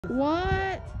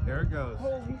What? There it goes.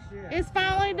 Holy shit. It's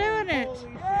finally doing it.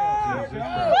 Holy shit. Woo!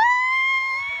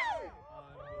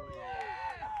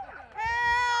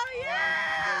 Hell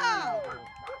yeah!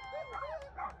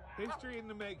 History in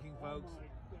the making, folks.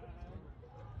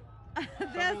 That's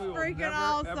Something we will freaking never,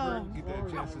 awesome. Ever get that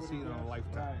chance to see it in a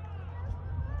lifetime.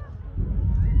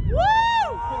 Woo!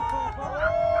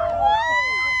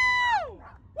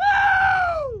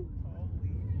 Woo!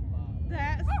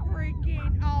 That's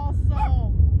freaking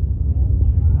awesome.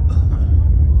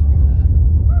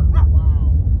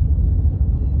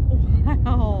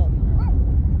 Wow.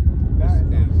 This is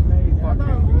amazing. I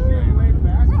thought we should be way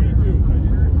faster too.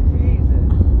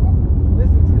 Jesus.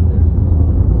 Listen to this.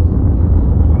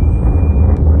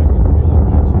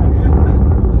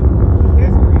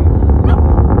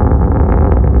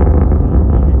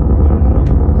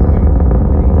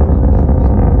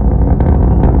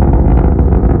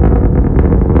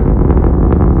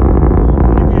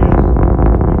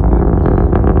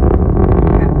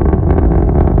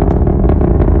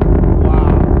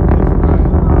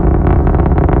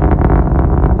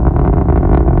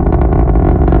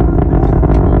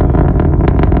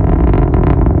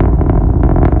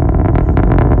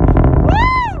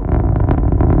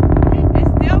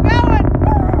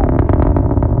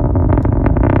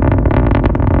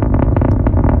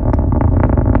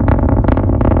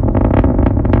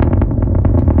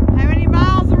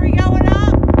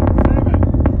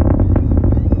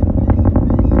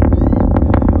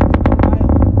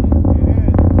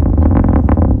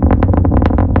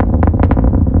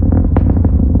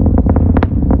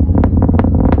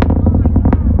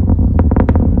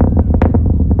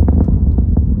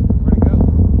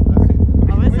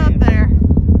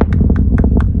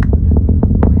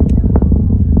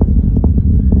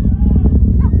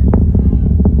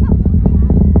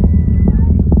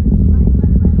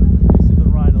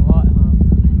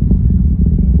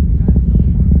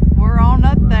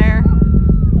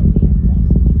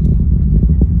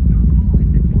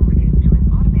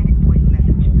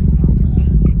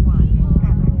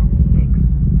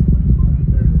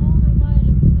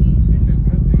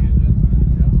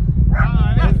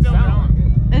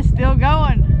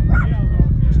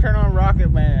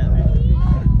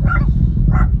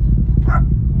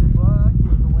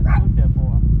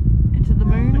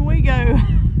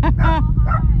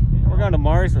 We're going to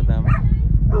Mars with them.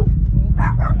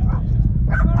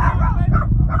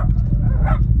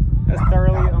 That's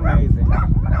thoroughly amazing. I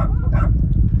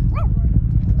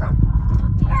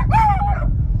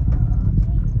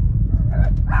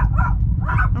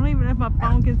don't even know if my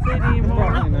phone can see it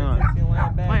anymore. Probably not.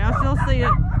 Wait, I still see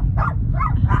it. I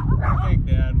think,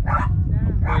 Dad.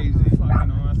 I'm crazy.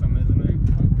 Fucking awesome, isn't it?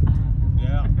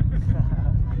 Yeah.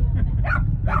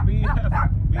 That BF.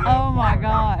 Oh my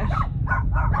gosh.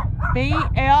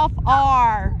 BFR.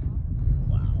 Wow.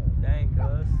 Dang,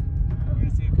 cuz. You're going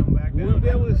to see it come back down. Will we be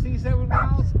able to see 7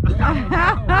 miles?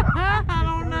 I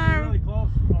don't know. Really close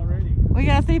already. We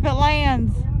gotta see if it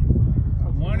lands.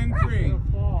 1 and 3.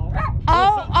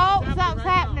 Oh, something's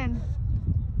happening.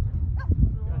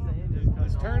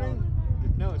 It's turning?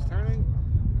 No, it's turning.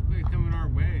 It's coming our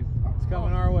way. It's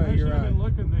coming our way. You're right.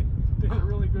 Looking, they did a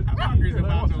really good job. Fucker's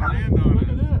about to land on Look us.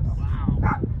 at this. Wow.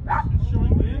 It's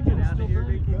showing the engine Get out still of here,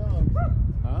 burning. Dickie.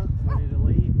 Huh? Ready to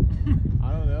leave.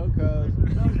 I don't know, cuz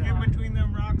Get between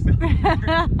them rocks over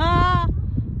there.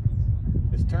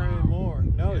 it's turning more.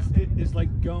 No, it's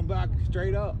like going back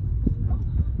straight up.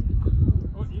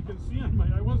 Oh, you can see on my,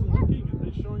 I wasn't looking, and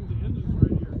they're showing the engines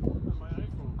right here on my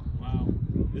iPhone. Wow.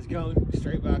 It's going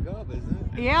straight back up,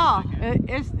 isn't it? Yeah,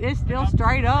 it's still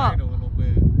straight up. A little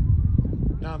bit.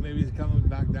 No, maybe it's coming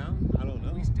back down. I don't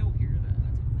know. We still hear that.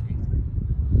 That's crazy.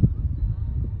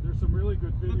 There's some really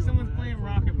good video. Look, someone's playing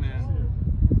Rocket Man.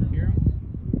 Hear him?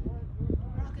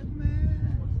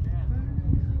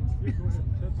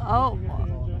 Oh,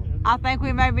 I think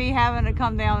we may be having to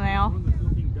come down now.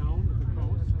 Looking down at the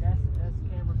coast. That's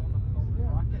cameras on the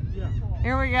rocket. Yeah,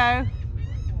 Here we go.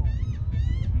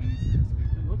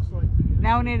 it looks like.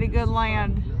 Now we need a good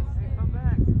land. Hey, come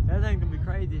back. That thing can be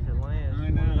crazy if it lands. I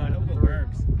know. I hope it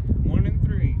works. 1 and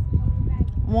 3.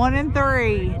 1 and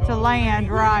 3 to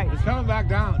land, right. It's coming back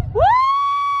down. Woo!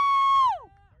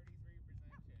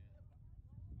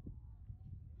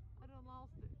 I done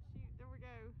lost it. Shoot, there we go.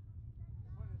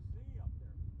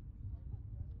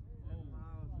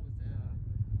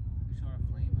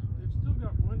 They've still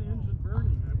got one engine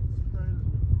burning. That surprises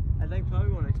me. I think probably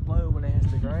going to explode when it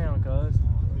hits the ground, cuz.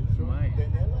 Might.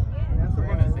 That's the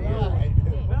one I see. Woo! It's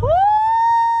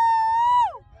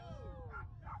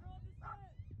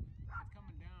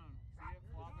coming down. See it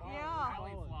flopping? Yeah.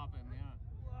 Belly flopping, yeah.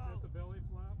 Is that the belly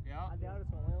flap? Yeah. I doubt it's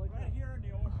going to land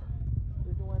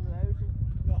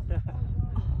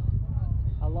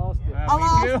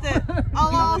I lost it.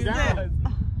 I lost Down. it.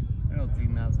 I don't see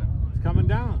nothing. It's coming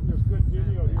down. There's good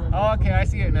video here. Oh, okay, I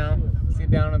see it now. See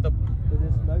it down at the. Is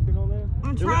it smoking on there?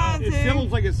 I'm trying It still looks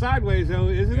to. like it's sideways though,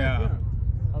 isn't Yeah. it?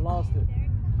 I lost it.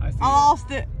 I see I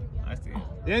lost it. I see it.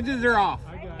 The engines are off.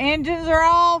 I got it. Engines are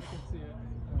off. See it.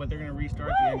 But they're gonna restart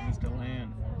the engines to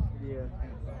land. Yeah.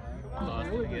 Lost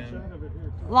it Really good again. shot of it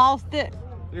here. too. Lost it.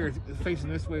 There, it's facing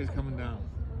this way. It's coming down.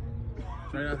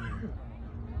 It's right up here.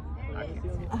 I can't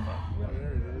see it.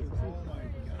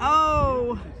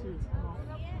 Oh.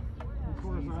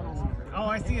 Oh,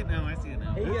 I see it now. I see it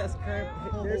now. He got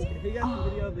he got the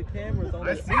video of the cameras on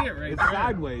I the see it right It's there.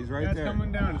 sideways right That's there.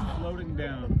 coming down. It's floating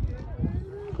down.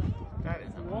 That is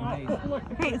amazing. I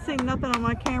can't see nothing on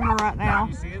my camera right now.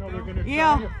 You see it So they're though? gonna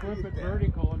Yeah. try to flip it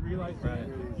vertical and realize Right.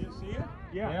 you see it?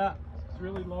 Yeah. Yeah. It's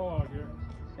really low out here.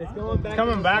 It's going back. It's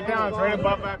coming to back the down. It's right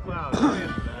above that cloud.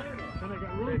 And I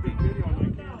got really good video on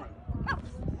my camera.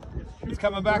 It's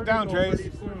coming back down, vertical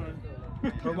Trace. pretty soon.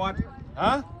 For what?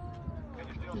 Huh?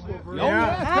 Just go vertical.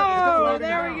 Oh,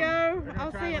 there we go.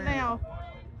 I'll see it now.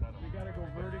 You gotta go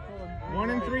vertical and 1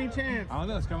 in 3 chance. I don't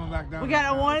know. It's coming back down. We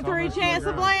got a 1 in It's 3 almost chance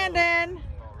slow of down. landing.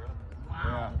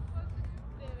 Yeah.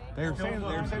 They were saying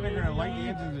they're gonna light the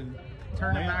engines and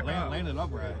Turn it back up. land it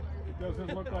upright. it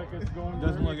doesn't look like it's going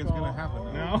Doesn't look like it's vertical. gonna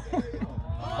happen. No.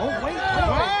 Oh wait.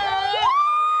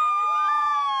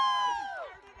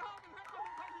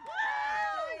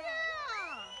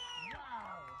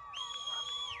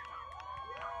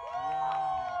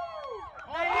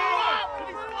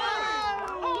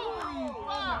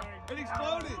 It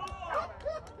exploded.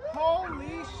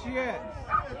 Holy shit.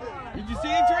 Did you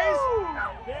see it, Trace?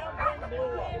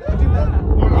 Woo! Did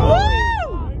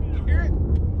you hear it?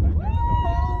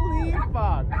 Holy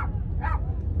fuck.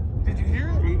 Did you hear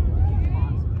it?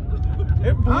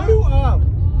 It blew up.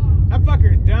 That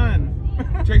fucker's done.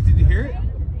 Trace, did you hear it? I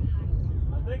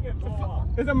think it blew off.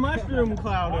 There's a mushroom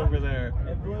cloud over there.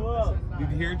 It blew up.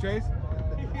 Did you hear it, Trace?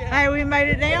 Hey, we made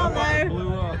it down though.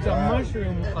 Blew up. It's a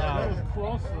mushroom That was cloud.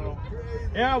 close though.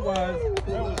 Yeah, it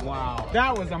was. Wow.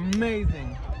 That was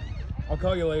amazing. I'll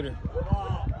call you later. I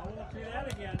won't see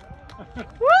that again.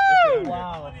 Woo!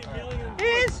 Wow.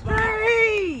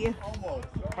 History!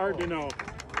 Hard to know.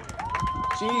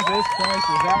 Jesus Christ,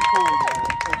 is that cool?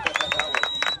 That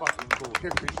was fucking cool.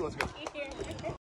 Here, Chris, let's go.